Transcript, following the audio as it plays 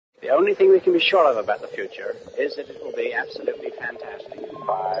only thing we can be sure of about the future is that it will be absolutely fantastic.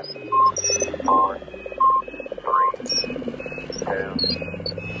 5, 4, 3, 2,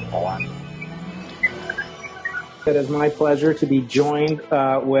 1. It is my pleasure to be joined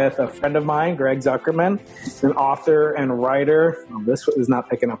with a friend of mine, Greg Zuckerman, an author and writer. Oh, this is not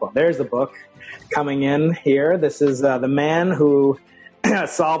picking up on. There's the book coming in here. This is the man who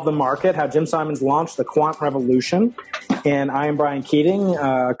solved the market, how Jim Simons launched the Quant revolution. And I am Brian Keating,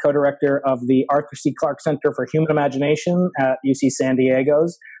 co-director of the Arthur C. Clarke Center for Human Imagination at UC San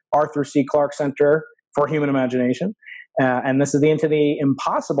Diego's Arthur C. Clarke Center for Human Imagination. And this is the Into the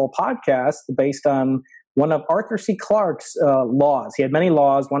Impossible podcast based on one of Arthur C. Clarke's laws. He had many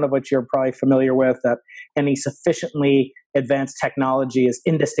laws, one of which you're probably familiar with, that any sufficiently advanced technology is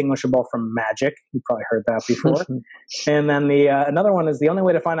indistinguishable from magic. You probably heard that before. And then the another one is the only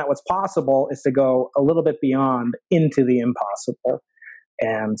way to find out what's possible is to go a little bit beyond into the impossible.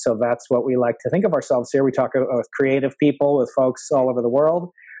 And so that's what we like to think of ourselves here. We talk with creative people, with folks all over the world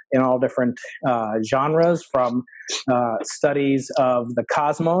in all different genres, from studies of the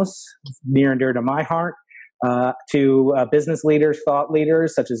cosmos, near and dear to my heart, to business leaders, thought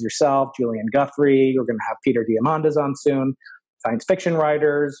leaders, such as yourself, Julian Guthrie. We're going to have Peter Diamandis on soon. Science fiction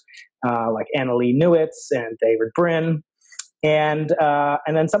writers like Annalee Newitz and David Brin. And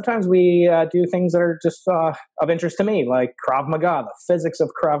then sometimes we do things that are just of interest to me, like Krav Maga, the physics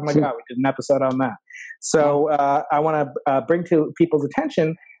of Krav Maga. We did an episode on that. So I want to bring to people's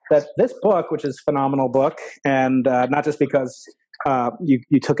attention that this book, which is a phenomenal book, and not just because you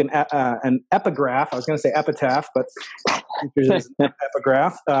took an epigraph, I was going to say epitaph, but there's an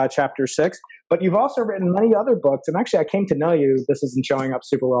epigraph, chapter 6, but you've also written many other books, and actually I came to know you, this isn't showing up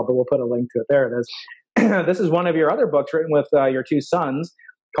super well, but we'll put a link to it. There it is. This is one of your other books written with your two sons,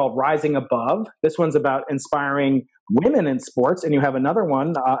 called Rising Above. This one's about inspiring women in sports, and you have another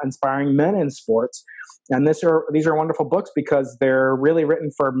one, inspiring men in sports. And these are wonderful books because they're really written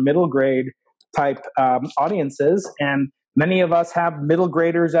for middle grade type audiences. And many of us have middle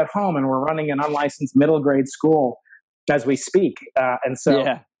graders at home, and we're running an unlicensed middle grade school as we speak. And so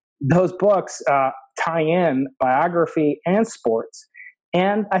those books tie in biography and sports,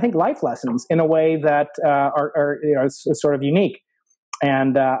 and I think life lessons in a way that are sort of unique.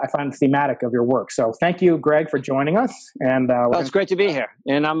 And I find thematic of your work. So thank you, Greg, for joining us. And it's great to be here.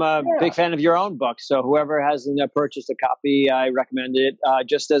 And I'm a big fan of your own book. So whoever hasn't purchased a copy, I recommend it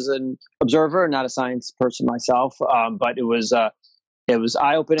just as an observer, not a science person myself. But it was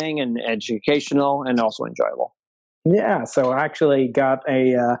eye-opening and educational and also enjoyable. Yeah, so I actually got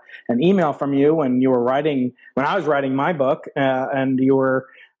an email from you when I was writing my book, and you were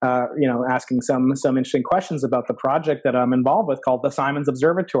asking some interesting questions about the project that I'm involved with called the Simons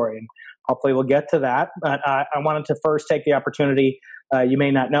Observatory. And hopefully we'll get to that. But I wanted to first take the opportunity. You may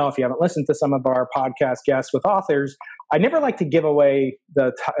not know if you haven't listened to some of our podcast guests with authors. I never like to give away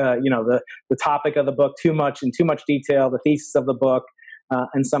the topic of the book too much in too much detail, the thesis of the book.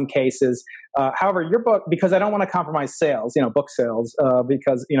 In some cases. However, your book, because I don't want to compromise sales, book sales,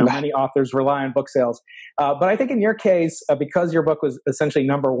 because, many authors rely on book sales. But I think in your case, because your book was essentially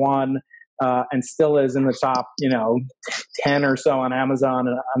number one and still is in the top, 10 or so on Amazon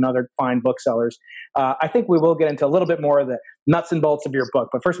and other fine booksellers, I think we will get into a little bit more of the nuts and bolts of your book.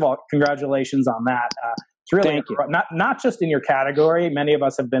 But first of all, congratulations on that. It's really not just in your category. Many of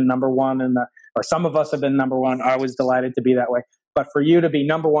us have been number one or some of us have been number one. I was delighted to be that way. But for you to be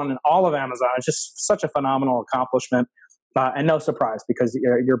number one in all of Amazon, it's just such a phenomenal accomplishment, and no surprise because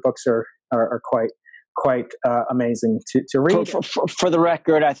your books are quite amazing to read. For the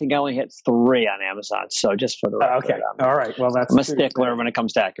record, I think I only hit 3 on Amazon. So just for the record, okay, all right. Well, I'm a stickler when it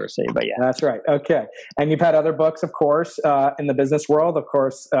comes to accuracy, but yeah, that's right. Okay, and you've had other books, of course, in the business world. Of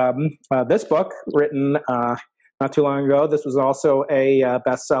course, this book written not too long ago. This was also a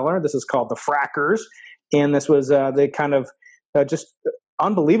bestseller. This is called The Frackers, and this was the kind of just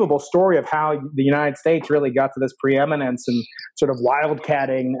unbelievable story of how the United States really got to this preeminence and sort of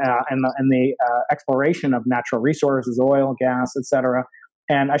wildcatting and the exploration of natural resources, oil, gas, etc.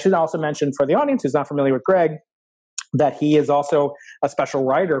 And I should also mention for the audience who's not familiar with Greg that he is also a special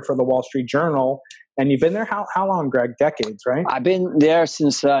writer for the Wall Street Journal. And you've been there how long, Greg? Decades, right? I've been there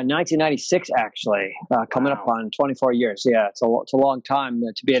since 1996, actually, coming up on 24 years. Yeah, it's a long time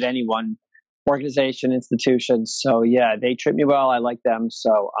to be at any one organization, institutions. So yeah, they treat me well. I like them.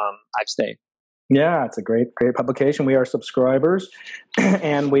 So I've stayed. Yeah, it's a great publication. We are subscribers,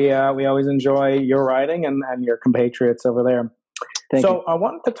 and we always enjoy your writing and your compatriots over there. Thank you. I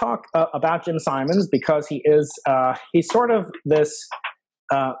wanted to talk about Jim Simons because he's sort of this,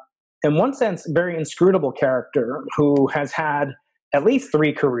 in one sense, very inscrutable character who has had at least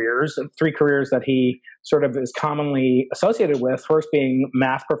three careers that he sort of is commonly associated with. First being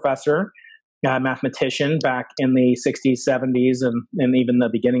math professor, mathematician back in the 60s, 70s, and even the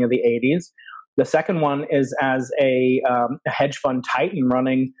beginning of the 80s. The second one is as a hedge fund titan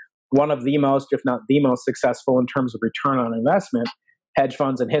running one of the most, if not the most successful in terms of return on investment, hedge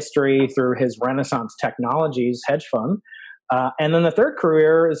funds in history through his Renaissance Technologies hedge fund. And then the third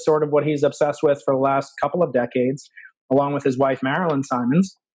career is sort of what he's obsessed with for the last couple of decades, along with his wife, Marilyn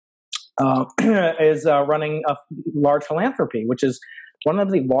Simons, is running a large philanthropy, which is one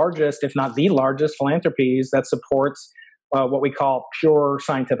of the largest, if not the largest, philanthropies that supports what we call pure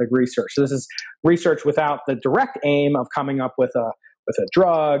scientific research. So this is research without the direct aim of coming up with a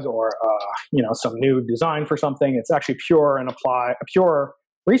drug or some new design for something. It's actually pure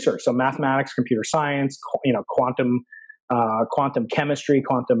research. So mathematics, computer science, quantum chemistry,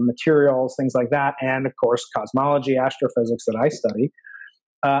 quantum materials, things like that, and of course cosmology, astrophysics that I study.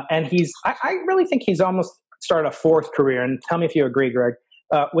 And I really think he's almost started a fourth career. And tell me if you agree, Greg.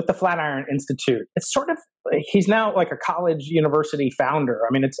 With the Flatiron Institute, it's sort of, he's now like a college university founder.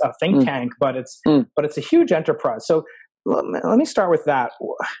 I mean, it's a think tank, but it's a huge enterprise. So let me start with that.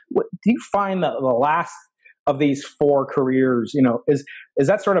 Do you find that the last of these four careers, is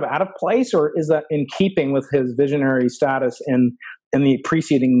that sort of out of place, or is that in keeping with his visionary status in the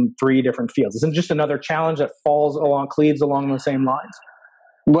preceding three different fields? Isn't it just another challenge that cleaves along the same lines?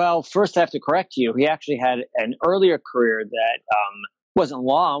 Well, first I have to correct you. He actually had an earlier career that wasn't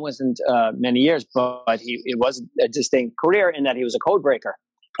long, wasn't many years, but it was a distinct career in that he was a code breaker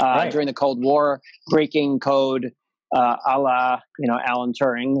during the Cold War, breaking code a la Alan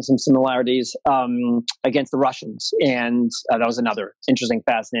Turing, some similarities against the Russians, and that was another interesting,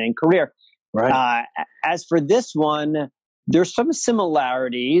 fascinating career. Right. As for this one, there's some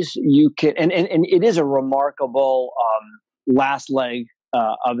similarities. You can, and it is a remarkable last leg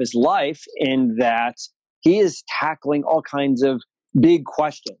of his life in that he is tackling all kinds of big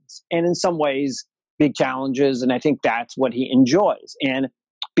questions and in some ways big challenges. And I think that's what he enjoys. And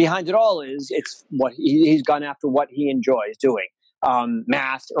behind it all it's what he's gone after, what he enjoys doing.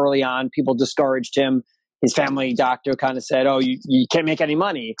 Math early on, people discouraged him. His family doctor kind of said, you can't make any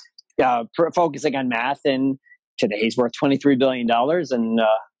money focusing on math. And today he's worth $23 billion and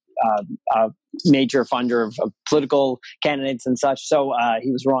major funder of political candidates and such. So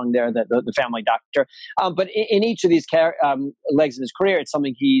he was wrong there, the family doctor. But in each of these legs in his career, it's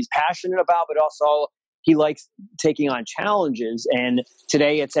something he's passionate about, but also he likes taking on challenges. And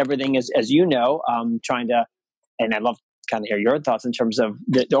today it's everything, as you know, trying to, and I'd love to kind of hear your thoughts in terms of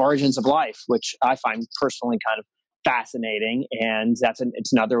the origins of life, which I find personally kind of fascinating. And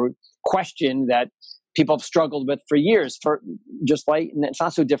it's another question that people have struggled with for years, and it's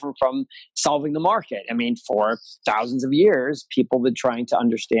not so different from solving the market. I mean, for thousands of years, people have been trying to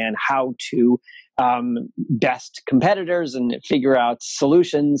understand how to best competitors and figure out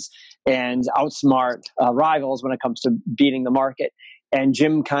solutions and outsmart rivals when it comes to beating the market. And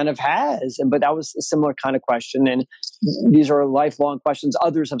Jim kind of has, but that was a similar kind of question. And these are lifelong questions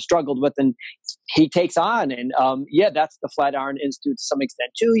others have struggled with, and he takes on. And that's the Flatiron Institute to some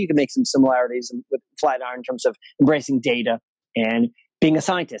extent too. You can make some similarities with Flatiron in terms of embracing data and being a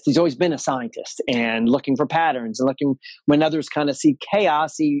scientist. He's always been a scientist and looking for patterns and looking when others kind of see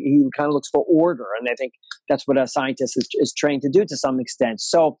chaos, he kind of looks for order. And I think that's what a scientist is trained to do to some extent.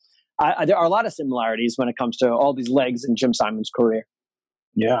 So there are a lot of similarities when it comes to all these legs in Jim Simon's career.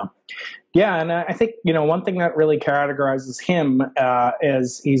 Yeah. And I think, one thing that really categorizes him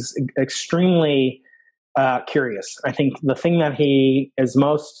is he's extremely curious. I think the thing that he is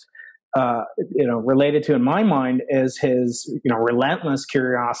most, related to in my mind is his, relentless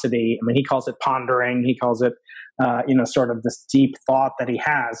curiosity. I mean, he calls it pondering. He calls it, sort of this deep thought that he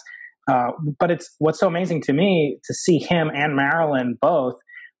has. But it's what's so amazing to me to see him and Marilyn both.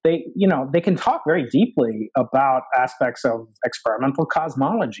 They can talk very deeply about aspects of experimental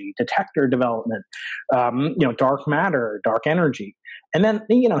cosmology, detector development, dark matter, dark energy. And then,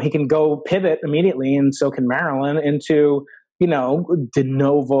 he can go pivot immediately, and so can Marilyn, into, de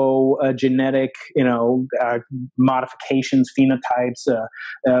novo genetic, modifications, phenotypes,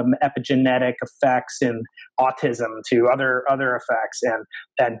 epigenetic effects, and autism to other effects,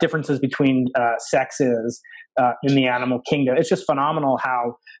 and differences between sexes in the animal kingdom. It's just phenomenal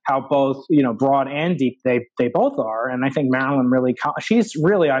how both, broad and deep they both are. And I think Marilyn she's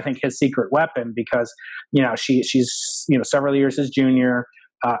really, I think, his secret weapon, because, she's, several years his junior,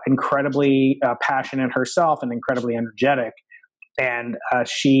 incredibly passionate herself and incredibly energetic. And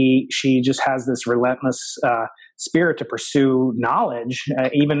she just has this relentless spirit to pursue knowledge.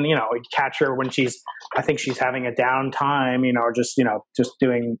 Even, catch her when I think she's having a downtime, or just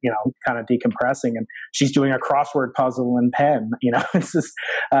doing, kind of decompressing, and she's doing a crossword puzzle in pen. It's just,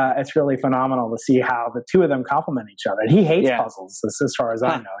 it's really phenomenal to see how the two of them complement each other. And he hates puzzles, as far as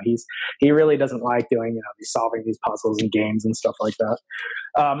I know. He really doesn't like doing, solving these puzzles and games and stuff like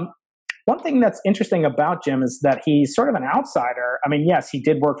that. One thing that's interesting about Jim is that he's sort of an outsider. I mean, yes, he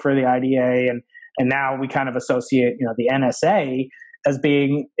did work for the IDA, and now we kind of associate, the NSA as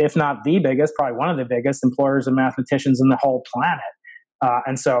being, if not the biggest, probably one of the biggest employers of mathematicians in the whole planet.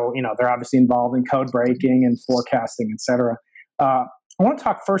 And so, they're obviously involved in code breaking and forecasting, et cetera. I want to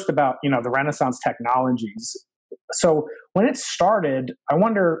talk first about, the Renaissance technologies. So when it started, I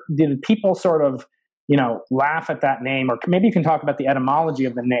wonder, did people sort of, laugh at that name, or maybe you can talk about the etymology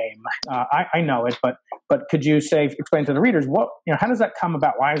of the name. I know it, but could you explain to the readers how does that come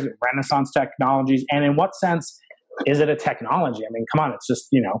about? Why is it Renaissance technologies, and in what sense is it a technology? I mean, come on, it's just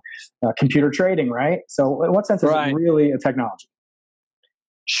computer trading, right? So, in what sense is it really a technology?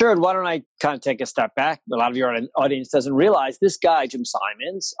 Sure. Why don't I kind of take a step back? A lot of your audience doesn't realize this guy, Jim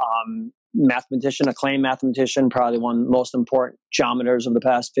Simons, mathematician, acclaimed mathematician, probably one of the most important geometers of the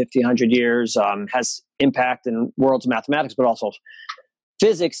past 50, 100 years, has impact in worlds of mathematics, but also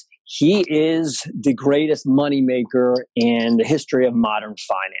physics. He is the greatest moneymaker in the history of modern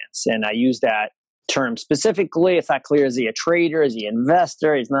finance. And I use that term specifically. It's not clear, is he a trader? Is he an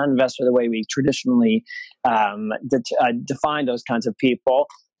investor? He's not an investor the way we traditionally define those kinds of people.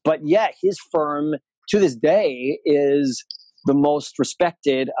 But yet his firm to this day is the most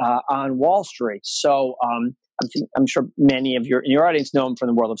respected on Wall Street. So I'm sure many of your audience know him from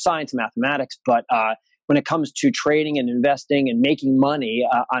the world of science and mathematics, but when it comes to trading and investing and making money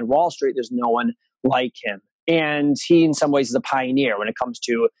on Wall Street, there's no one like him. And he, in some ways, is a pioneer when it comes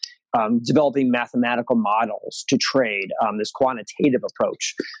to developing mathematical models to trade, this quantitative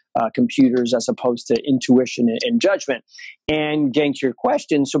approach, computers as opposed to intuition and judgment. And getting to your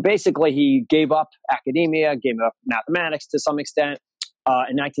question, so basically he gave up academia, gave up mathematics to some extent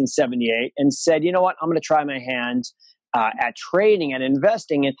in 1978 and said, you know what, I'm going to try my hand at trading and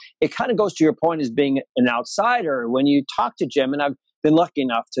investing. And it kind of goes to your point as being an outsider. When you talk to Jim, and I've been lucky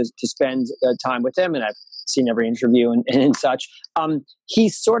enough to spend time with him, and I've seen every interview and such, he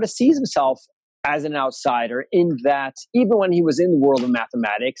sort of sees himself as an outsider in that even when he was in the world of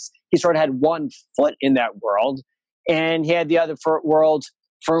mathematics, he sort of had one foot in that world, and he had the other world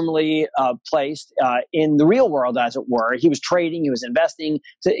firmly placed in the real world, as it were. He was trading, he was investing,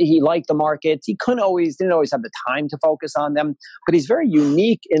 so he liked the markets. He didn't always have the time to focus on them, but he's very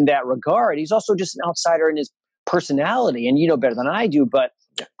unique in that regard. He's also just an outsider in his personality, and you know better than I do, but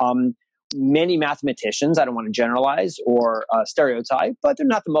many mathematicians, I don't want to generalize or stereotype, but they're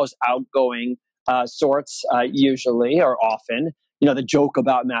not the most outgoing sorts usually or often. The joke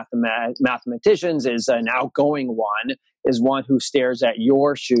about mathematicians is an outgoing one is one who stares at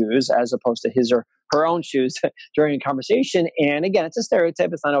your shoes as opposed to his or her own shoes during a conversation. And again, it's a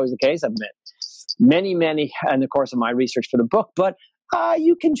stereotype. It's not always the case. I've met many in the course of my research for the book, but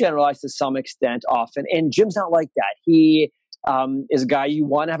you can generalize to some extent often. And Jim's not like that. He is a guy you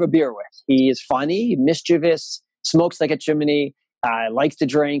want to have a beer with. He is funny, mischievous, smokes like a chimney, likes to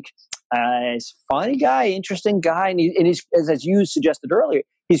drink. He's a funny guy, interesting guy, and he's, as you suggested earlier,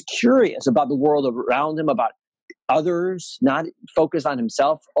 he's curious about the world around him, about others, not focused on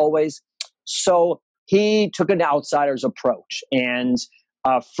himself always. So he took an outsider's approach. And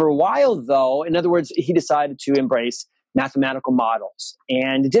for a while, though, in other words, he decided to embrace mathematical models.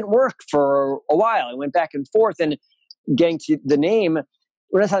 And it didn't work for a while. It went back and forth. And getting to the name,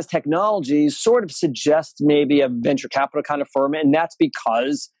 Renaissance Technologies sort of suggests maybe a venture capital kind of firm. And that's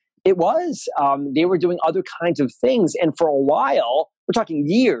because it was. They were doing other kinds of things. And for a while, we're talking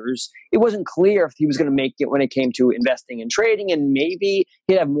years, it wasn't clear if he was going to make it when it came to investing and trading. And maybe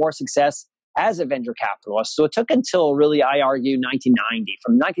he'd have more success as a venture capitalist. So it took until really, I argue, 1990.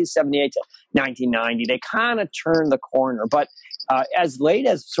 From 1978 to 1990, they kind of turned the corner. But as late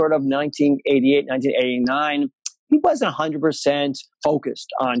as sort of 1988, 1989, he wasn't 100% focused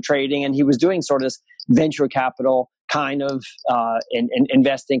on trading, and he was doing sort of this venture capital kind of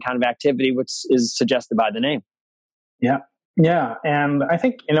investing kind of activity, which is suggested by the name. Yeah, and I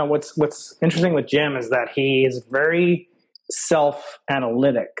think what's interesting with Jim is that he is very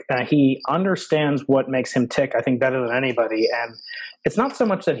self-analytic. He understands what makes him tick, I think, better than anybody. And it's not so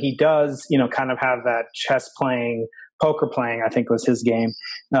much that he does, kind of have that chess playing, poker playing, I think was his game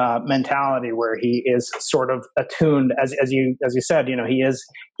mentality, where he is sort of attuned, as you said,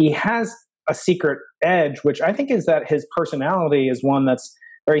 he has a secret edge, which I think is that his personality is one that's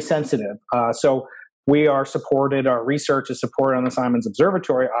very sensitive. So we are supported, our research is supported on the Simons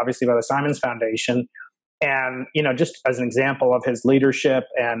Observatory, obviously by the Simons Foundation. And, just as an example of his leadership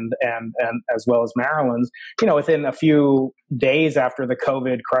and as well as Marilyn's, within a few days after the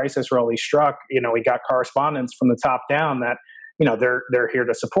COVID crisis really struck, we got correspondence from the top down that, they're here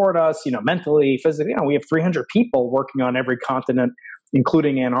to support us, mentally, physically. We have 300 people working on every continent,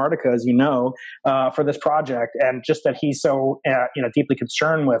 including Antarctica, as for this project. And just that he's so, deeply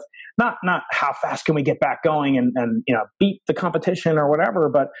concerned with not how fast can we get back going and beat the competition or whatever,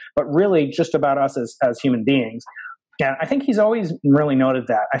 but really just about us as human beings. And I think he's always really noted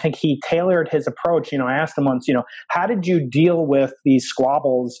that. I think he tailored his approach. I asked him once, how did you deal with these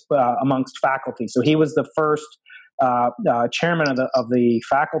squabbles amongst faculty? So he was the first chairman of the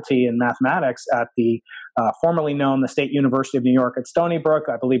faculty in mathematics at the formerly known the State University of New York at Stony Brook.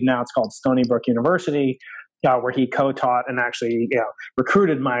 I believe now it's called Stony Brook University, where he co-taught and actually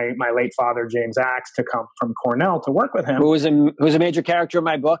recruited my late father, James Axe, to come from Cornell to work with him. Who was a major character in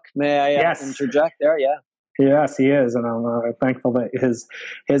my book. May I interject there? Yeah. Yes, he is, and I'm thankful that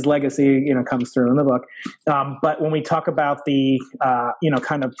his legacy, comes through in the book. But when we talk about the,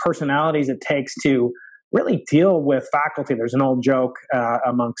 kind of personalities it takes to really deal with faculty, there's an old joke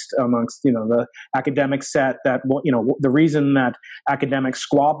amongst the academic set that the reason that academic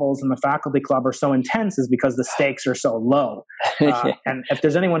squabbles in the faculty club are so intense is because the stakes are so low. And if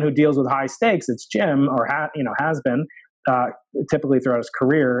there's anyone who deals with high stakes, it's Jim, or has been. Typically throughout his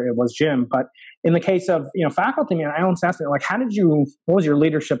career, it was Jim. But in the case of faculty, I once asked him, what was your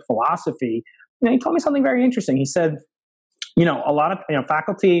leadership philosophy? He told me something very interesting. He said, a lot of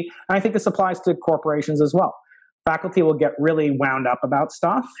faculty, and I think this applies to corporations as well. Faculty will get really wound up about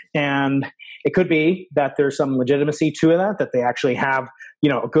stuff, and it could be that there's some legitimacy to that they actually have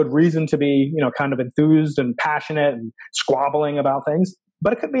a good reason to be kind of enthused and passionate and squabbling about things.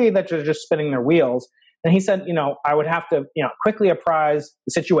 But it could be that they're just spinning their wheels. And he said, I would have to, quickly apprise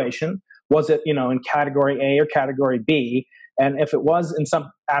the situation. Was it, in category A or category B? And if it was in some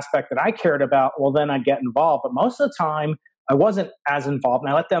aspect that I cared about, well, then I'd get involved. But most of the time, I wasn't as involved,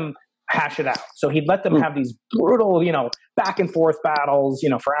 and I let them hash it out. So he'd let them have these brutal, back and forth battles,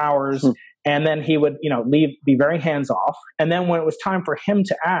 for hours. And then he would, be very hands off. And then when it was time for him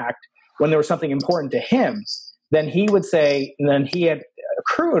to act, when there was something important to him, then he would say, and then he had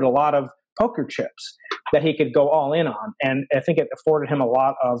accrued a lot of poker chips that he could go all in on. And I think it afforded him a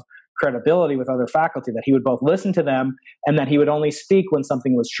lot of credibility with other faculty, that he would both listen to them and that he would only speak when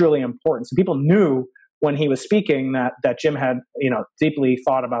something was truly important. So people knew when he was speaking that Jim had, deeply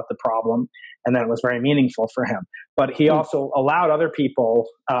thought about the problem and that it was very meaningful for him. But he also allowed other people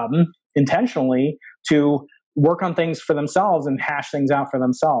intentionally to work on things for themselves and hash things out for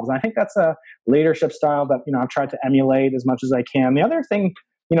themselves. And I think that's a leadership style that, I've tried to emulate as much as I can. The other thing,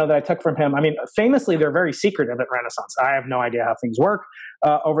 that I took from him, famously, they're very secretive at Renaissance. I have no idea how things work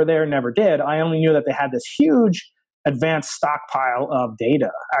over there, never did. I only knew that they had this huge advanced stockpile of data,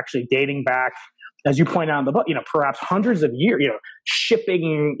 actually dating back, as you point out in the book, perhaps hundreds of years,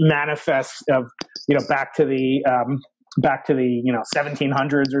 shipping manifests of, back to the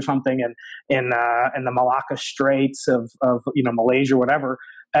 1700s or something, and in the Malacca Straits of Malaysia, whatever,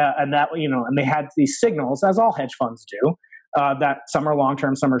 and that and they had these signals, as all hedge funds do, that some are long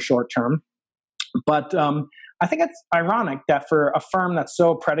term, some are short term. But I think it's ironic that for a firm that's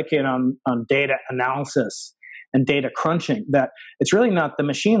so predicated on data analysis and data crunching, that it's really not the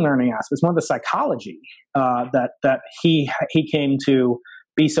machine learning aspect; it's more the psychology that he came to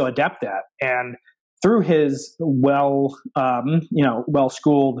be so adept at. And through his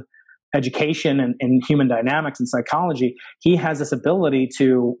well-schooled education in human dynamics and psychology, he has this ability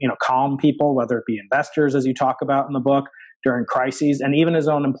to calm people, whether it be investors, as you talk about in the book, during crises, and even his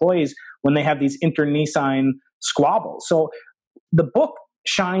own employees when they have these internecine squabbles. So the book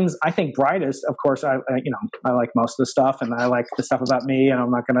shines, I think, brightest. Of course, I like most of the stuff, and I like the stuff about me, and I'm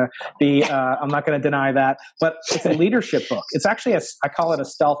not going to deny that. But it's a leadership book. It's actually I call it a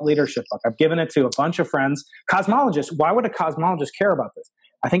stealth leadership book. I've given it to a bunch of friends, cosmologists. Why would a cosmologist care about this?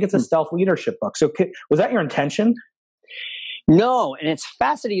 I think it's a stealth leadership book. So was that your intention? No, and it's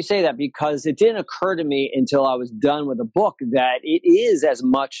fascinating you say that, because it didn't occur to me until I was done with the book that it is as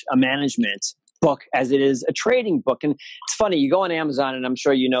much a management book as it is a trading book. And it's funny, you go on Amazon, and I'm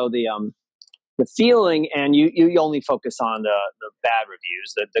sure you know the feeling, and you only focus on the bad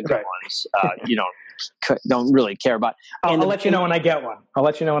reviews, the good ones. You don't really care about. I'll let you know when I get one.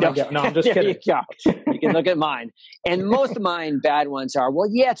 I get one. No, I'm just kidding. You can look at mine. And most of mine, bad ones are, well,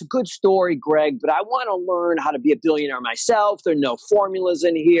 yeah, it's a good story, Greg, but I want to learn how to be a billionaire myself. There are no formulas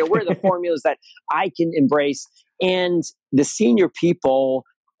in here. Where are the formulas that I can embrace? And the senior people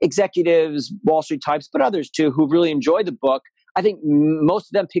executives, Wall Street types, but others too, who really enjoy the book. I think most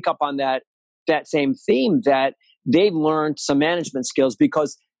of them pick up on that same theme, that they've learned some management skills,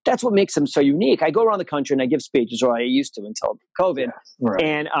 because that's what makes them so unique. I go around the country and I give speeches, or I used to until COVID,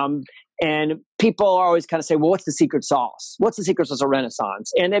 and people are always kind of say, well, what's the secret sauce? What's the secret sauce of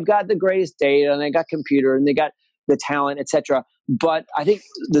Renaissance? And they've got the greatest data, and they got computer, and they got the talent, etc. But I think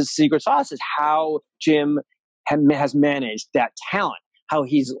the secret sauce is how Jim has managed that talent, how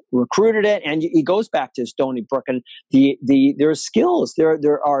he's recruited it. And he goes back to Stony Brook, and there are skills. There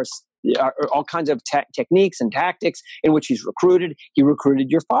are all kinds of techniques and tactics in which he's recruited. He recruited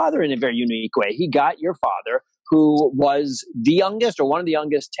your father in a very unique way. He got your father, who was the youngest or one of the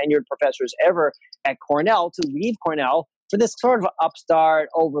youngest tenured professors ever at Cornell, to leave Cornell for this sort of upstart,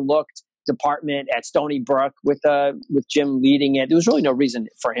 overlooked department at Stony Brook with Jim leading it. There was really no reason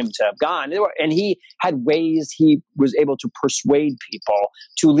for him to have gone. And he had ways he was able to persuade people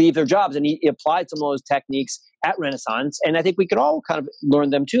to leave their jobs. And he applied some of those techniques at Renaissance. And I think we could all kind of learn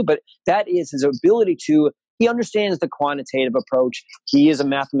them too. But that is his ability he understands the quantitative approach. He is a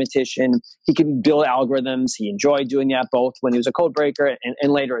mathematician. He can build algorithms. He enjoyed doing that both when he was a code breaker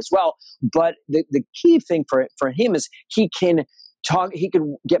and later as well. But the key thing for him is he can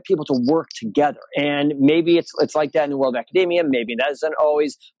get people to work together. And maybe it's like that in the world of academia. Maybe that isn't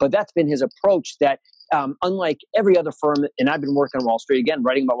always, but that's been his approach, that unlike every other firm, and I've been working on Wall Street, again,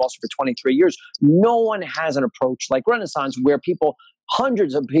 writing about Wall Street for 23 years, no one has an approach like Renaissance, where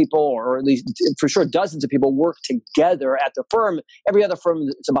hundreds of people, or at least for sure dozens of people, work together at the firm. Every other firm,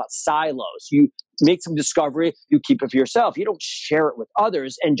 it's about silos. You make some discovery, you keep it for yourself. You don't share it with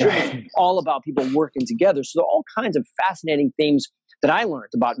others. And Jim is all about people working together. So there are all kinds of fascinating themes that I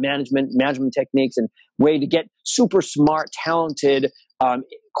learned about management techniques, and way to get super smart, talented,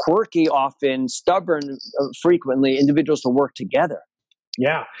 quirky, often stubborn, frequently individuals to work together.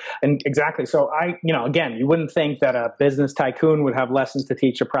 Yeah, and exactly. So again, you wouldn't think that a business tycoon would have lessons to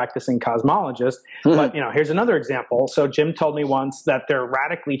teach a practicing cosmologist, but here's another example. So Jim told me once that they're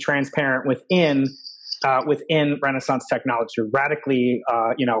radically transparent within Renaissance technology, radically,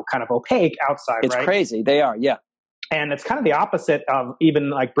 kind of opaque outside. It's crazy. They are, yeah. And it's kind of the opposite of even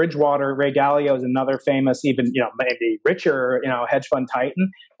like Bridgewater. Ray Dalio is another famous, even, maybe richer, hedge fund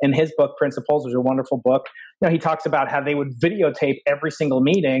titan. In his book, Principles, which is a wonderful book, he talks about how they would videotape every single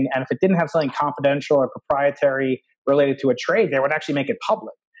meeting. And if it didn't have something confidential or proprietary related to a trade, they would actually make it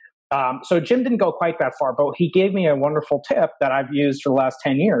public. So Jim didn't go quite that far, but he gave me a wonderful tip that I've used for the last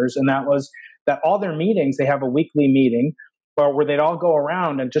 10 years. And that was that all their meetings, they have a weekly meeting, where they'd all go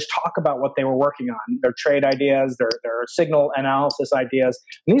around and just talk about what they were working on, their trade ideas, their signal analysis ideas.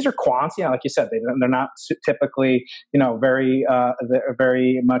 And these are quants, like you said, they're not typically, very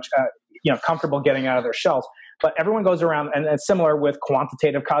much, comfortable getting out of their shells. But everyone goes around, and it's similar with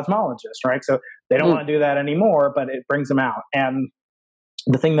quantitative cosmologists, right? So they don't want to do that anymore, but it brings them out. And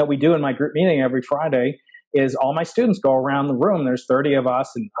the thing that we do in my group meeting every Friday is all my students go around the room. There's 30 of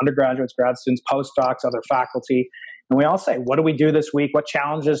us, and undergraduates, grad students, postdocs, other faculty. And we all say, what do we do this week? What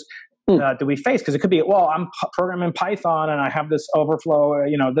challenges do we face? Because it could be, I'm programming Python and I have this overflow,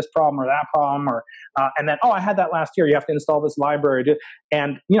 this problem or that problem, or and then, I had that last year. You have to install this library,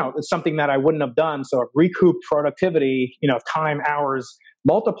 and it's something that I wouldn't have done. So recoup productivity, time, hours,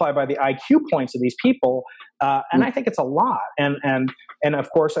 multiplied by the IQ points of these people, and I think it's a lot. And of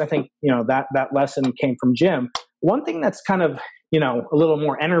course, I think that lesson came from Jim. One thing that's kind of a little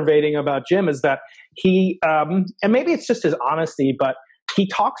more enervating about Jim is that he, and maybe it's just his honesty, but he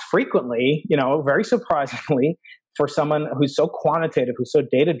talks frequently, very surprisingly, for someone who's so quantitative, who's so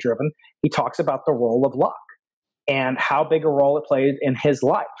data driven, he talks about the role of luck and how big a role it played in his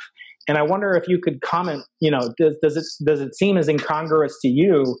life. And I wonder if you could comment, does it seem as incongruous to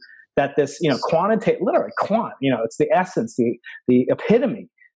you that this, quantitative, literally quant, it's the essence, the epitome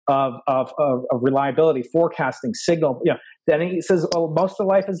of reliability, forecasting, signal, then he says, most of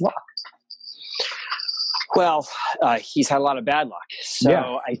life is luck. Well, he's had a lot of bad luck. So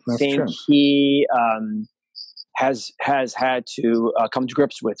yeah, I think true. He has had to come to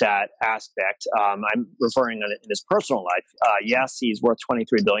grips with that aspect. I'm referring in his personal life. Yes, he's worth $23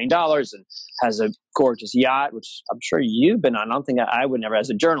 billion and has a gorgeous yacht, which I'm sure you've been on. I don't think I would never, as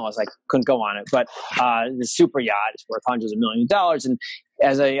a journalist, I couldn't go on it. But the super yacht is worth hundreds of millions of dollars. And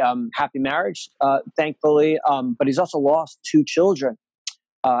as a happy marriage, thankfully. But he's also lost 2 children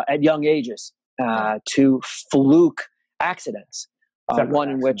at young ages to fluke accidents. One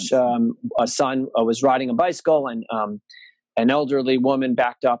in which a son was riding a bicycle and an elderly woman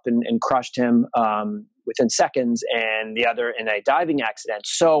backed up and crushed him within seconds, and the other in a diving accident.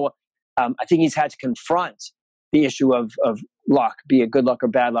 So I think he's had to confront the issue of luck, be it good luck or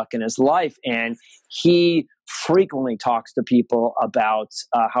bad luck in his life. And he frequently talks to people about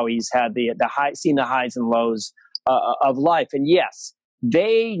how he's had seen the highs and lows of life. And yes,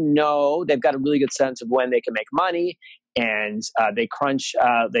 they know, they've got a really good sense of when they can make money, and they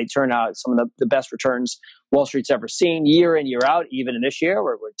turn out some of the best returns Wall Street's ever seen year in, year out, even in this year.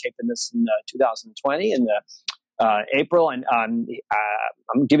 We're taping this in 2020 in April, and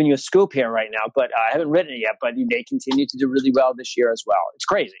I'm giving you a scoop here right now, but I haven't written it yet, but they continue to do really well this year as well. It's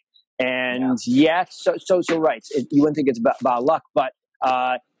crazy. And so right. You wouldn't think it's about luck, but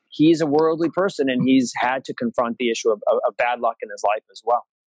he's a worldly person, and he's had to confront the issue of bad luck in his life as well.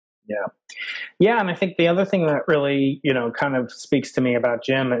 Yeah, and I think the other thing that really, kind of speaks to me about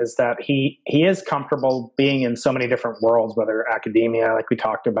Jim is that he is comfortable being in so many different worlds, whether academia, like we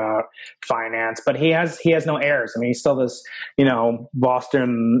talked about, finance, but he has no airs. I mean, he's still this,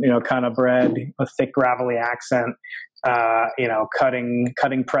 Boston, kind of bred, a thick, gravelly accent,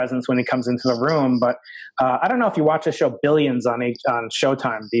 cutting presence when he comes into the room. But I don't know if you watch the show Billions on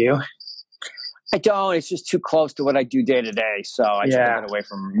Showtime, do you? I don't. It's just too close to what I do day to day, so I try to get away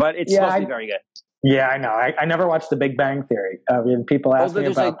from it. But it's supposed to be very good. Yeah, I know. I never watched The Big Bang Theory. I mean, people ask me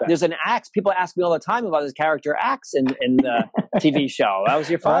about that. There's an axe. People ask me all the time about his character Axe in the TV show. That was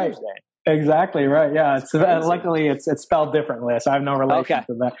your father's name. Exactly right. Yeah, it's luckily it's spelled differently, so I have no relation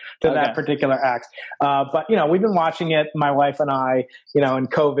to that particular Axe. But we've been watching it, my wife and I, in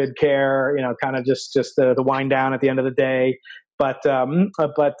COVID care, kind of just the wind down at the end of the day. But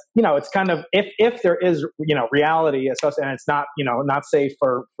it's kind of, if there is, reality, and it's not, not safe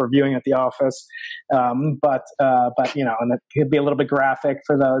for viewing at the office. But and it could be a little bit graphic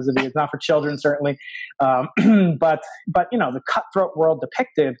for those of you. It's not for children, certainly. But the cutthroat world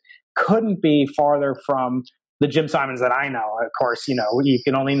depicted couldn't be farther from the Jim Simons that I know. Of course, you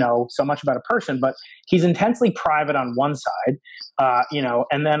can only know so much about a person, but he's intensely private on one side,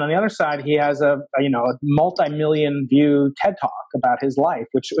 and then on the other side, he has a multi-million view TED Talk about his life,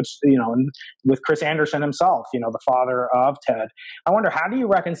 which with Chris Anderson himself, the father of TED. I wonder, how do you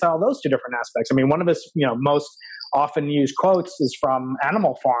reconcile those two different aspects? I mean, one of his, most often used quotes is from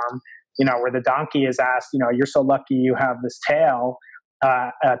Animal Farm, where the donkey is asked, you're so lucky you have this tail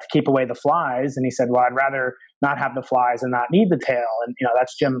to keep away the flies. And he said, well, I'd rather not have the flies and not need the tail. And,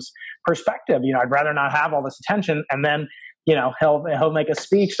 that's Jim's perspective. I'd rather not have all this attention. And then, he'll make a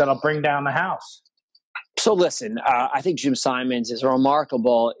speech that'll bring down the house. So listen, I think Jim Simons is a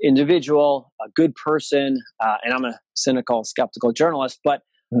remarkable individual, a good person, and I'm a cynical, skeptical journalist, but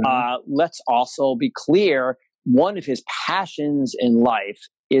let's also be clear, one of his passions in life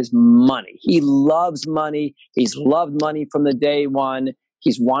is money. He loves money. He's loved money from the day one.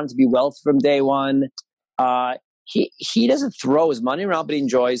 He's wanted to be wealthy from day one. He doesn't throw his money around, but he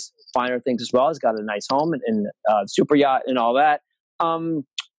enjoys finer things as well. He's got a nice home and super yacht and all that.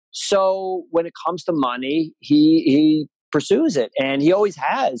 So when it comes to money, he pursues it, and he always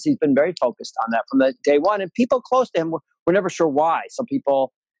has. He's been very focused on that from the day one. And people close to him were never sure why. Some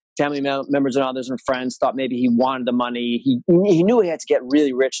people, family members and others and friends, thought maybe he wanted the money. He knew he had to get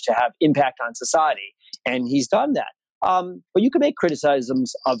really rich to have impact on society, and he's done that. But you can make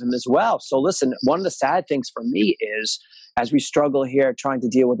criticisms of him as well. So listen, one of the sad things for me is, as we struggle here trying to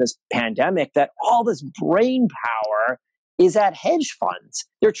deal with this pandemic, that all this brain power is at hedge funds.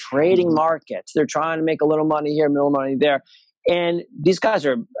 They're trading markets. They're trying to make a little money here, a little money there. And these guys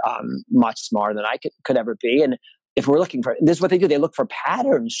are much smarter than I could ever be. And if we're looking for, this is what they do. They look for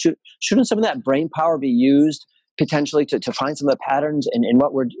patterns. Shouldn't some of that brain power be used potentially to find some of the patterns in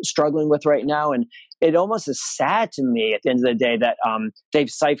what we're struggling with right now? And it almost is sad to me at the end of the day that they've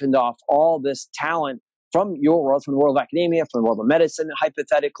siphoned off all this talent from your world, from the world of academia, from the world of medicine,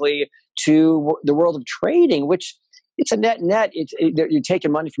 hypothetically, to the world of trading, which it's a net. You're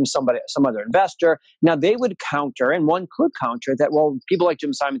taking money from some other investor. Now, they would counter, and one could counter that, well, people like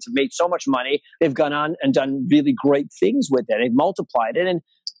Jim Simons have made so much money, they've gone on and done really great things with it. They've multiplied it. And,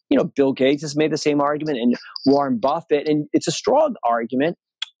 Bill Gates has made the same argument, and Warren Buffett, and it's a strong argument.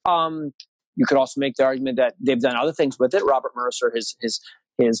 You could also make the argument that they've done other things with it. Robert Mercer,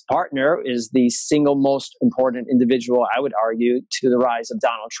 his partner, is the single most important individual, I would argue, to the rise of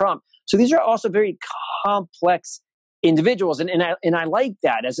Donald Trump. So these are also very complex individuals. And I like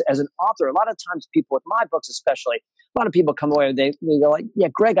that as an author. A lot of times people with my books especially, a lot of people come away and they go like, yeah,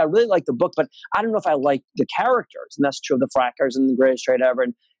 Greg, I really like the book, but I don't know if I like the characters. And that's true of The Frackers and The Greatest Trade Ever,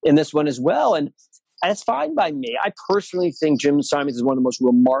 and in this one as well. And it's fine by me. I personally think Jim Simons is one of the most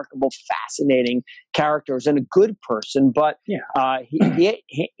remarkable, fascinating characters and a good person, but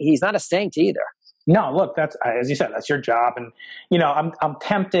he's not a saint either. No, look, that's, as you said, that's your job. And, I'm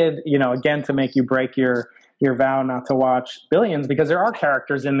tempted, again, to make you break your your vow not to watch Billions, because there are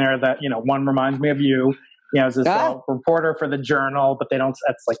characters in there that, one reminds me of you. As this reporter for the Journal, but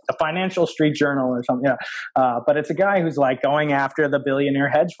it's like the Financial Street Journal or something. But it's a guy who's like going after the billionaire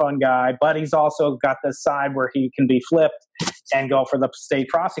hedge fund guy, but he's also got this side where he can be flipped and go for the state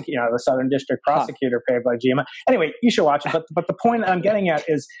prosecutor, the Southern District prosecutor paid by GM. Anyway, you should watch it. But the point I'm getting at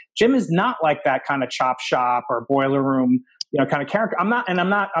is Jim is not like that kind of chop shop or boiler room, kind of character. I'm not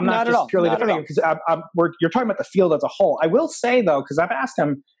just purely defending him, because you're talking about the field as a whole. I will say though, because I've asked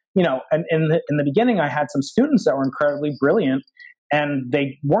him, and in the beginning, I had some students that were incredibly brilliant, and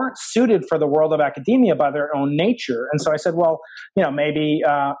they weren't suited for the world of academia by their own nature. And so I said, well, maybe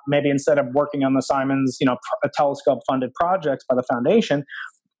instead of working on the Simons, telescope-funded projects by the foundation,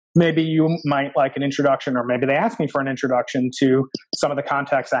 maybe you might like an introduction, or maybe they asked me for an introduction to some of the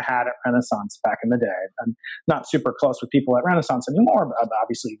contacts I had at Renaissance back in the day. I'm not super close with people at Renaissance anymore, but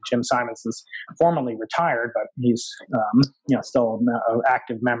obviously Jim Simons is formally retired, but he's still an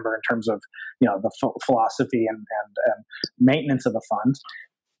active member in terms of the philosophy and maintenance of the fund.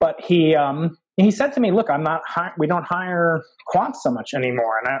 But he said to me, "Look, we don't hire quants so much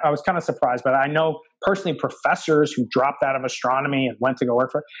anymore," and I was kind of surprised. But I know personally professors who dropped out of astronomy and went to go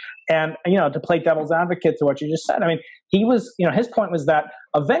work for, and to play devil's advocate to what you just said. I mean, he was, his point was that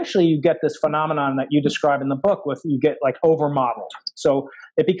eventually you get this phenomenon that you describe in the book with you get like over modeled. So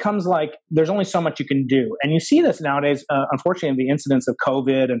it becomes like there's only so much you can do, and you see this nowadays. Unfortunately, the incidence of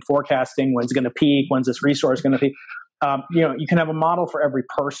COVID and forecasting when's going to peak, when's this resource going to peak. You can have a model for every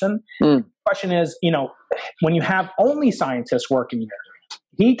person. The question is, when you have only scientists working here,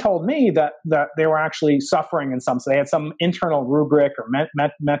 he told me that they were actually suffering in some, so they had some internal rubric or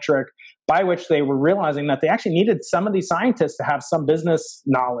metric by which they were realizing that they actually needed some of these scientists to have some business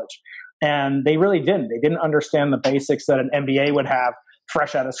knowledge. And they really didn't. They didn't understand the basics that an MBA would have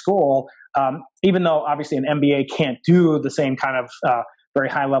fresh out of school, even though obviously an MBA can't do the same kind of very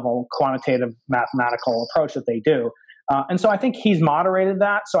high-level quantitative mathematical approach that they do. And so I think he's moderated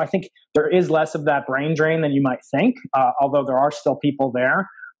that. So I think there is less of that brain drain than you might think, although there are still people there.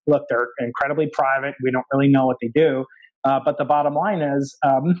 Look, they're incredibly private. We don't really know what they do. But the bottom line is,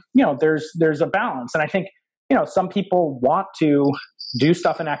 there's a balance. And I think, some people want to do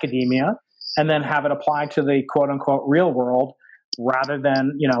stuff in academia and then have it applied to the quote unquote real world rather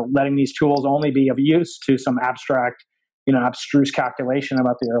than, letting these tools only be of use to some abstract, abstruse calculation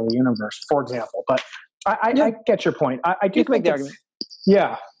about the early universe, for example. But I get your point. I do make the argument.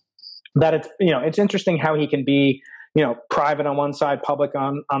 Yeah. That it's interesting how he can be, private on one side, public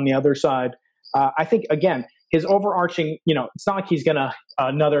on the other side. I think, again, his overarching, it's not like he's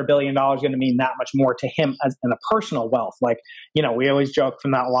another $1 billion going to mean that much more to him as in a personal wealth. Like, we always joke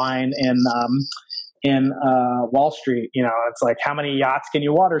from that line in Wall Street, it's like, how many yachts can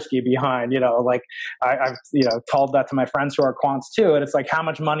you water ski behind? Like I've told that to my friends who are quants too. And it's like, how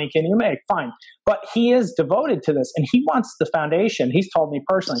much money can you make? Fine. But he is devoted to this, and he wants the foundation. He's told me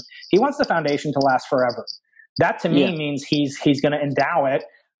personally, he wants the foundation to last forever. That to me means he's going to endow it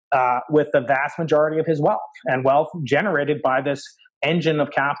with the vast majority of his wealth, and wealth generated by this engine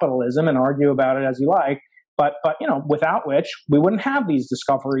of capitalism, and argue about it as you like. But without which we wouldn't have these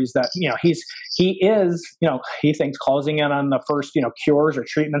discoveries that he thinks closing in on the first cures or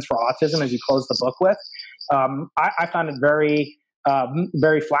treatments for autism, as you close the book with. I found it very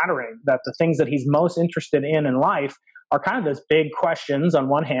very flattering that the things that he's most interested in life are kind of those big questions. On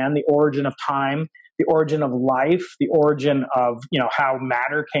one hand, the origin of time, the origin of life, the origin of how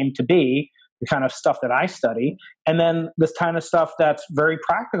matter came to be, the kind of stuff that I study, and then this kind of stuff that's very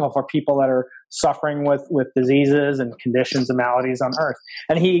practical for people that are suffering with diseases and conditions and maladies on Earth.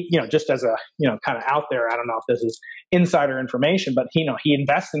 And he, just as a kind of out there, I don't know if this is insider information, but he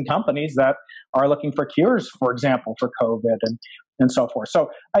invests in companies that are looking for cures, for example, for COVID and so forth.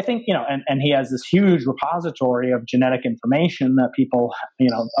 So I think and he has this huge repository of genetic information that people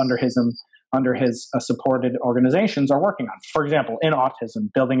under his supported organizations are working on. For example, in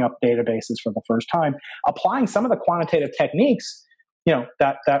autism, building up databases for the first time, applying some of the quantitative techniques,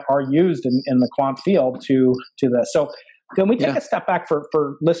 that are used in the quant field to this. So can we take a step back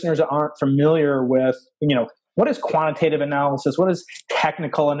for listeners that aren't familiar with, what is quantitative analysis? What is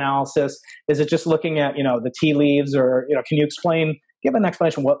technical analysis? Is it just looking at, the tea leaves, or, can you give an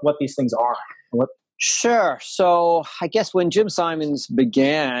explanation what these things are? Sure. So I guess when Jim Simons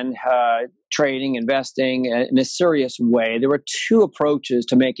began trading, investing in a serious way, there were two approaches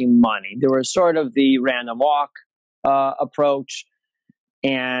to making money. There was sort of the random walk approach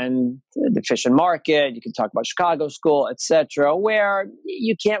and the efficient market. You can talk about Chicago School, etc., where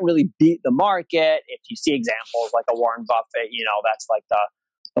you can't really beat the market. If you see examples like a Warren Buffett, that's like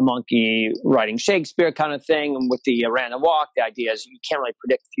a monkey writing Shakespeare kind of thing. And with the random walk, the idea is you can't really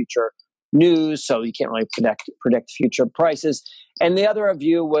predict future news, so you can't really predict future prices. And the other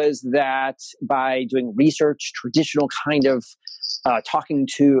view was that by doing research, traditional kind of talking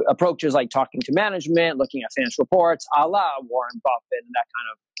to approaches like talking to management, looking at financial reports, a la Warren Buffett and that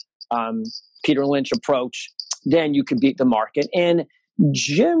kind of Peter Lynch approach, then you could beat the market. And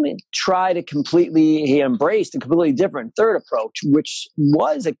Jim he embraced a completely different third approach, which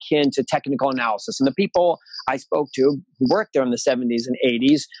was akin to technical analysis. And the people I spoke to who worked there in the 70s and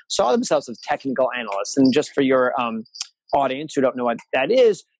 80s saw themselves as technical analysts. And just for your audience who don't know what that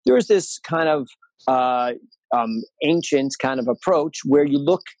is, there was this kind of ancient kind of approach where you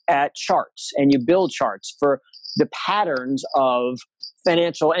look at charts and you build charts for the patterns of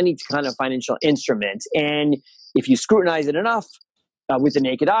any kind of financial instrument. And if you scrutinize it enough, with the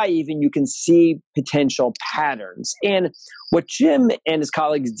naked eye, even, you can see potential patterns. And what Jim and his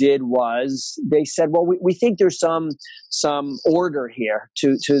colleagues did was they said, well, we think there's some order here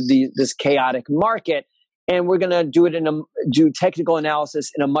to this chaotic market, and we're going to do technical analysis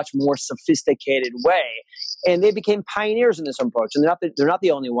in a much more sophisticated way. And they became pioneers in this approach. And they're not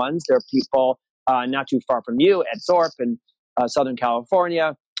the only ones. There are people not too far from you, Ed Thorpe in Southern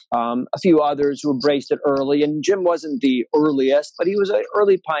California, a few others who embraced it early. And Jim wasn't the earliest, but he was an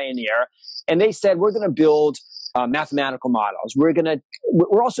early pioneer. And they said, we're going to build mathematical models. We're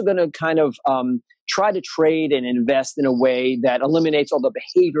also going to kind of try to trade and invest in a way that eliminates all the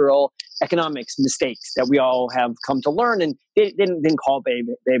behavioral economics mistakes that we all have come to learn. And they didn't call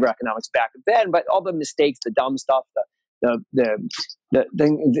behavioral economics back then, but all the mistakes, the dumb stuff, the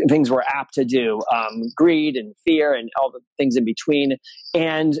things we're apt to do, greed and fear and all the things in between.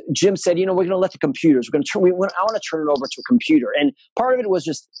 And Jim said, we're going to let the computers, I want to turn it over to a computer. And part of it was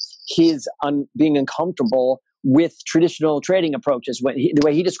just his being uncomfortable with traditional trading approaches. The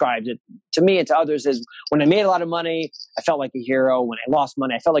way he described it to me and to others is, when I made a lot of money, I felt like a hero. When I lost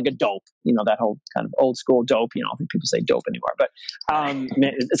money, I felt like a dope. That whole kind of old school dope. I don't think people say dope anymore, but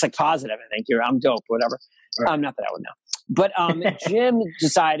it's like positive. I think I'm dope, whatever. Right. Not that I would know. But Jim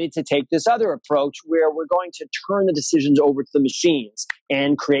decided to take this other approach where we're going to turn the decisions over to the machines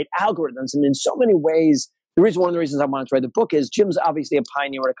and create algorithms. And in so many ways, one of the reasons I wanted to write the book is Jim's obviously a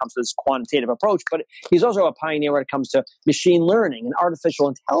pioneer when it comes to this quantitative approach, but he's also a pioneer when it comes to machine learning and artificial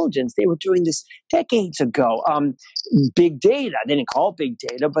intelligence. They were doing this decades ago. Big data, they didn't call it big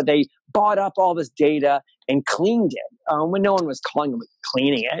data, but they bought up all this data and cleaned it when no one was calling it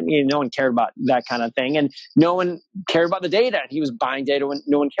cleaning it. No one cared about that kind of thing, and no one cared about the data. And he was buying data when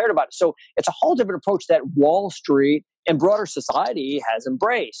no one cared about it. So it's a whole different approach that Wall Street and broader society has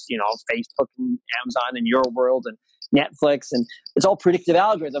embraced. Facebook and Amazon and your world and Netflix, and it's all predictive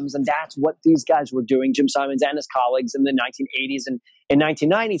algorithms, and that's what these guys were doing, Jim Simons and his colleagues, in the 1980s and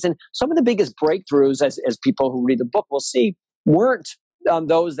 1990s. And some of the biggest breakthroughs, as people who read the book will see, weren't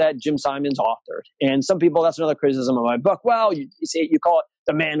those that Jim Simons authored. And some people, that's another criticism of my book. Well, you call it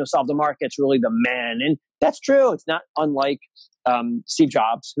the man who solved the market. It's really the man. And that's true. It's not unlike Steve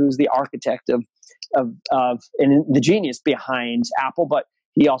Jobs, who's the architect of and the genius behind Apple, but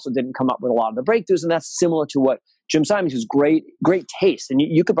he also didn't come up with a lot of the breakthroughs. And that's similar to what Jim Simons, who's great taste. And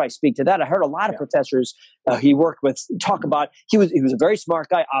you could probably speak to that. I heard a lot of professors he worked with talk about, he was a very smart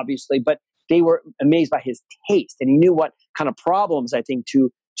guy, obviously, but they were amazed by his taste, and he knew what kind of problems, I think,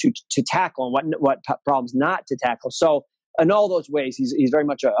 to tackle and what problems not to tackle. So in all those ways, he's very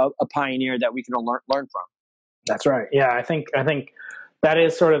much a pioneer that we can all learn from. That's right. Yeah, I think that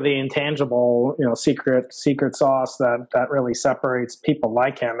is sort of the intangible, secret sauce that really separates people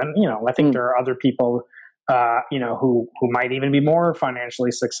like him. And I think there are other people, who might even be more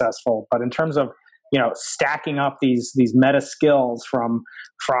financially successful. But in terms of stacking up these meta skills from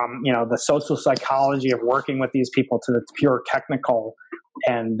the social psychology of working with these people to the pure technical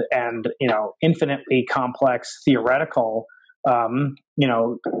and infinitely complex theoretical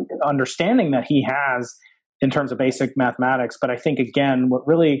understanding that he has in terms of basic mathematics. But I think, again,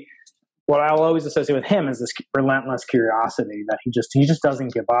 what I'll always associate with him is this relentless curiosity that he just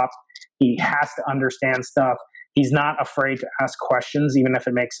doesn't give up. He has to understand stuff. He's not afraid to ask questions, even if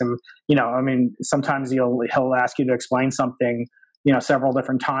it makes him, sometimes he'll ask you to explain something, several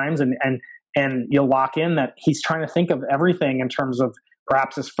different times, and you'll lock in that he's trying to think of everything in terms of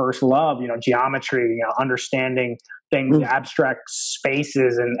perhaps his first love, geometry, understanding things, abstract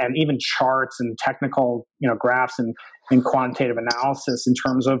spaces, and even charts and technical, graphs and in quantitative analysis in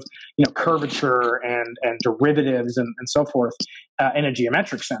terms of, curvature and derivatives and so forth, in a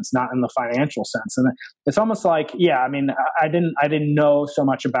geometric sense, not in the financial sense. And it's almost like, I didn't know so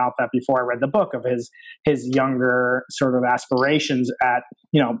much about that before I read the book, of his younger sort of aspirations at,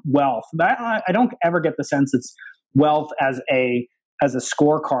 wealth. I don't ever get the sense it's wealth as a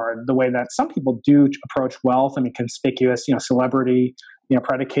scorecard, the way that some people do approach wealth. I mean, conspicuous, celebrity,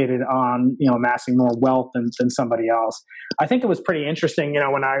 predicated on, amassing more wealth than somebody else. I think it was pretty interesting,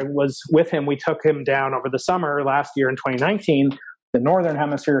 when I was with him, we took him down over the summer last year in 2019, the Northern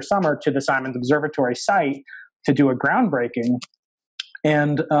Hemisphere summer, to the Simons Observatory site to do a groundbreaking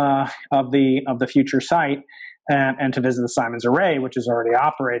and of the future site. And to visit the Simons Array, which is already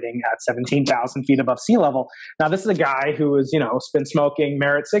operating at 17,000 feet above sea level. Now, this is a guy who has, been smoking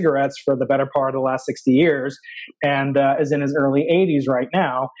Merit cigarettes for the better part of the last 60 years and is in his early 80s right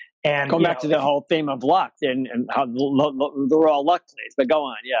now. And going back to the whole theme of luck and how they're all luck plays, but go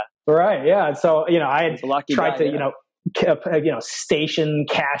on, yeah. Right, yeah. So, I had tried guy, to, station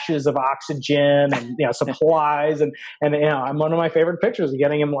caches of oxygen and, supplies. And I'm one of my favorite pictures of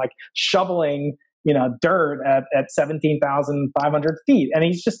getting him like shoveling dirt at 17,500 feet. And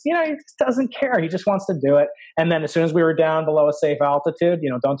he's just, he just doesn't care. He just wants to do it. And then as soon as we were down below a safe altitude,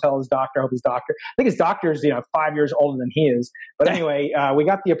 don't tell his doctor, I hope his doctor, I think his doctor's, 5 years older than he is. But anyway, we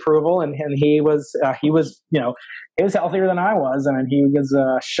got the approval and he was healthier than I was. I mean, he was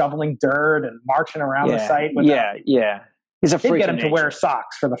shoveling dirt and marching around the site. He's a freak. Did get him to wear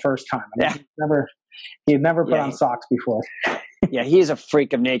socks for the first time. I mean, he'd never put on socks before. Yeah, he is a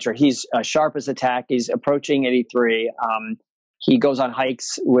freak of nature. He's sharp as a tack. He's approaching 83. He goes on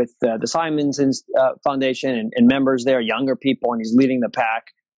hikes with the Simons Foundation and members there, younger people, and he's leading the pack.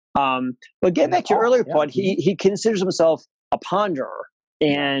 But getting back to your earlier point, he considers himself a ponderer.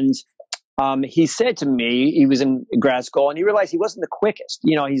 And he said to me, he was in grad school, and he realized he wasn't the quickest.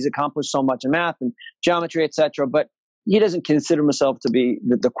 He's accomplished so much in math and geometry, etc. But he doesn't consider himself to be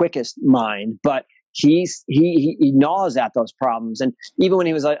the quickest mind. But he gnaws at those problems. And even when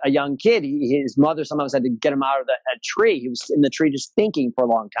he was a young kid, his mother sometimes had to get him out of a tree. He was in the tree just thinking for a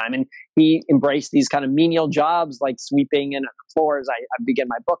long time. And he embraced these kind of menial jobs like sweeping and floors. I begin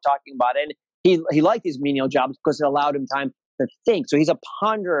my book talking about it. And he liked these menial jobs because it allowed him time to think. So he's a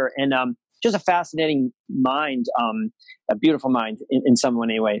ponderer and just a fascinating mind, a beautiful mind in so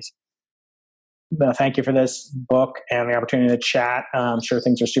many ways. Thank you for this book and the opportunity to chat. I'm sure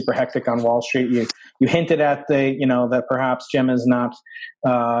things are super hectic on Wall Street. You hinted at that perhaps Jim is not,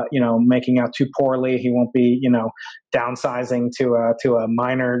 making out too poorly. He won't be, downsizing to a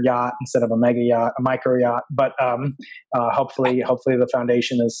minor yacht instead of a mega yacht, a micro yacht. But hopefully the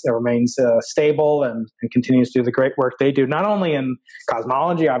foundation remains stable and continues to do the great work they do, not only in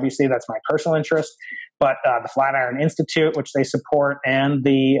cosmology. Obviously, that's my personal interest, but the Flatiron Institute, which they support, and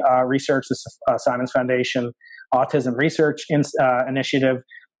the research, the Simons Foundation Autism Research Initiative.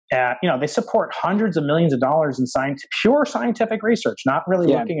 They support hundreds of millions of dollars in pure scientific research, not really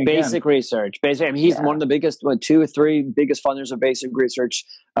looking again. Basic research. He's one of the biggest, 2 or 3 biggest funders of basic research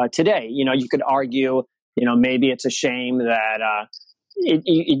today. You could argue, maybe it's a shame that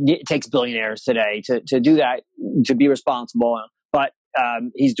it takes billionaires today to do that, to be responsible. But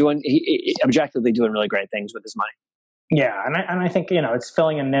he's objectively doing really great things with his money. Yeah, and I think it's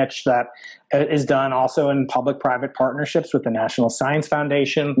filling a niche that is done also in public-private partnerships with the National Science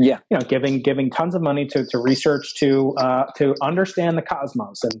Foundation. Yeah, giving tons of money to research to understand the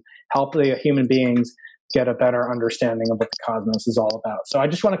cosmos and help the human beings get a better understanding of what the cosmos is all about. So I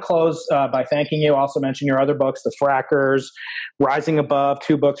just want to close by thanking you. Also mention your other books, The Frackers, Rising Above,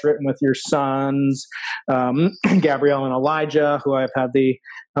 2 books written with your sons, Gabrielle and Elijah, who I've had the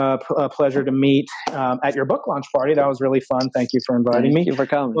pleasure to meet at your book launch party. That was really fun. Thank you for inviting me. Thank you for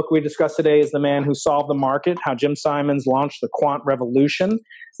coming. The book we discussed today is The Man Who Solved the Market, How Jim Simons Launched the Quant Revolution,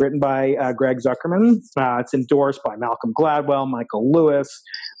 written by Greg Zuckerman. It's endorsed by Malcolm Gladwell, Michael Lewis.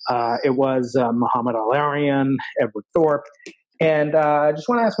 It was Muhammad Al-Arian, Edward Thorpe. And I just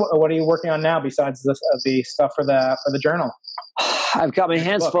want to ask, what are you working on now besides the stuff for the journal? I've got my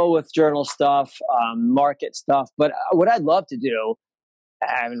hands full with journal stuff, market stuff. But what I'd love to do,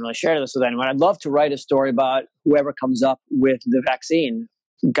 I haven't really shared this with anyone, I'd love to write a story about whoever comes up with the vaccine.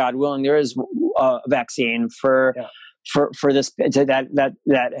 God willing, there is a vaccine for this that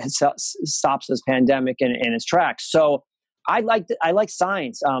stops this pandemic in its tracks. So I like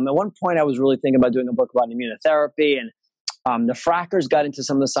science. At one point, I was really thinking about doing a book about immunotherapy, and the Frackers got into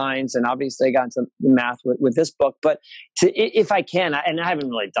some of the science, and obviously they got into the math with this book. But if I can, and I haven't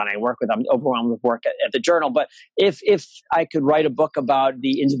really done any work with them, I'm overwhelmed with work at the journal. But if I could write a book about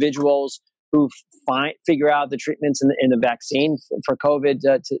the individuals figure out the treatments in the vaccine for COVID.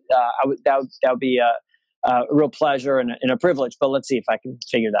 That would be a real pleasure and a privilege. But let's see if I can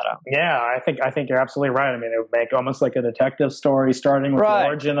figure that out. Yeah, I think you're absolutely right. I mean, it would make almost like a detective story, starting with the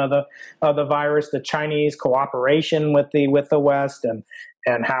origin of the virus, the Chinese cooperation with the West,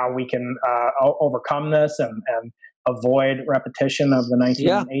 and how we can overcome this and avoid repetition of the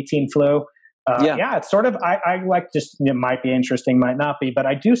 1918 flu. It's sort of, I like, just, it might be interesting, might not be, but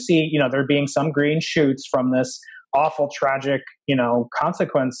I do see, there being some green shoots from this awful, tragic, the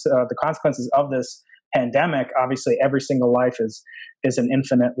consequences of this pandemic. Obviously, every single life is an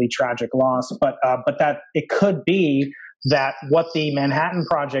infinitely tragic loss, but that it could be that what the Manhattan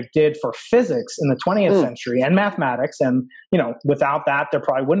Project did for physics in the 20th century and mathematics, and without that, there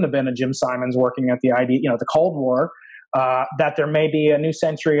probably wouldn't have been a Jim Simons working at the the Cold War. That there may be a new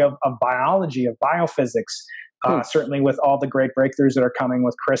century of biology, of biophysics, certainly with all the great breakthroughs that are coming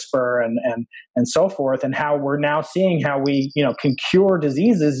with CRISPR and so forth, and how we're now seeing how we can cure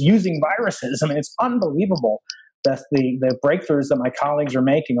diseases using viruses. I mean, it's unbelievable that the breakthroughs that my colleagues are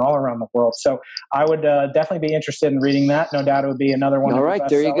making all around the world. So I would definitely be interested in reading that. No doubt it would be another one. All of right, the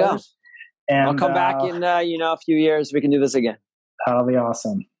there you go. And I'll come back in a few years. We can do this again. That'll be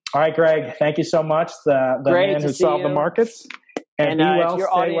awesome. All right, Greg, thank you so much. The man who solved the markets. And be well,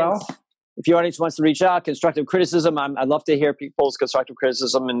 stay well. If your audience wants to reach out, constructive criticism, I'd love to hear people's constructive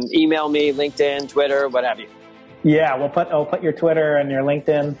criticism, and email me, LinkedIn, Twitter, what have you. Yeah, I'll put your Twitter and your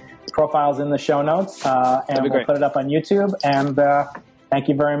LinkedIn profiles in the show notes, and we'll put it up on YouTube. And thank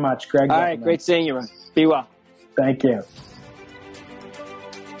you very much, Greg. All right, great seeing you, man. Be well. Thank you.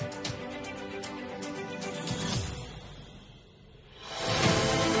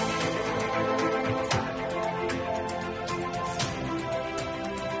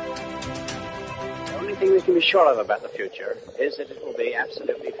 The only thing we can be sure of about the future is that it will be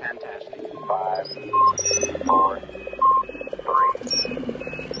absolutely fantastic. 5, 4,